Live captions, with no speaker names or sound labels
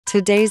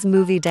Today's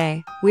movie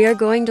day. We are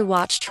going to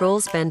watch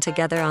Trolls Band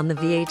together on the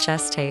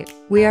VHS tape.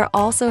 We are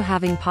also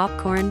having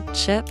popcorn,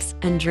 chips,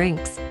 and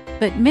drinks.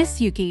 But Miss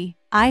Yuki,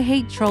 I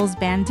hate Trolls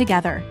Band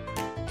together.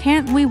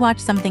 Can't we watch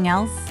something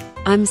else?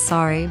 I'm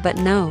sorry, but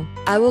no.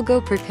 I will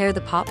go prepare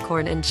the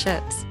popcorn and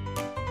chips.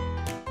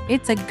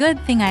 It's a good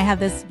thing I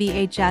have this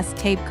VHS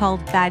tape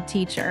called Bad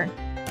Teacher.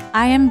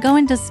 I am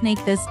going to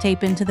sneak this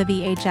tape into the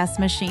VHS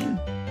machine.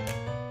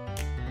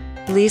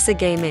 Lisa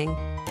Gaming.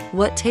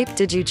 What tape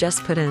did you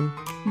just put in?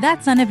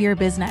 That's none of your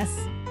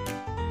business.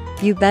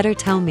 You better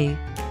tell me.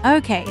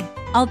 Okay,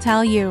 I'll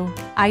tell you.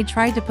 I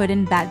tried to put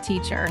in Bad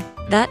Teacher.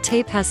 That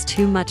tape has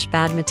too much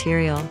bad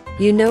material.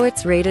 You know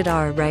it's rated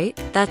R,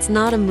 right? That's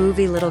not a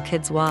movie little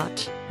kids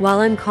watch.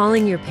 While I'm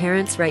calling your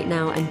parents right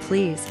now, and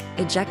please,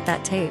 eject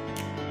that tape.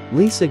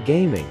 Lisa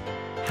Gaming.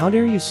 How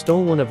dare you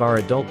stole one of our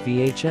adult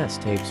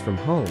VHS tapes from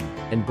home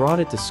and brought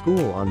it to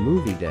school on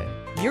movie day?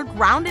 You're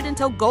grounded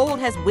until Gold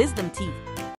has wisdom teeth.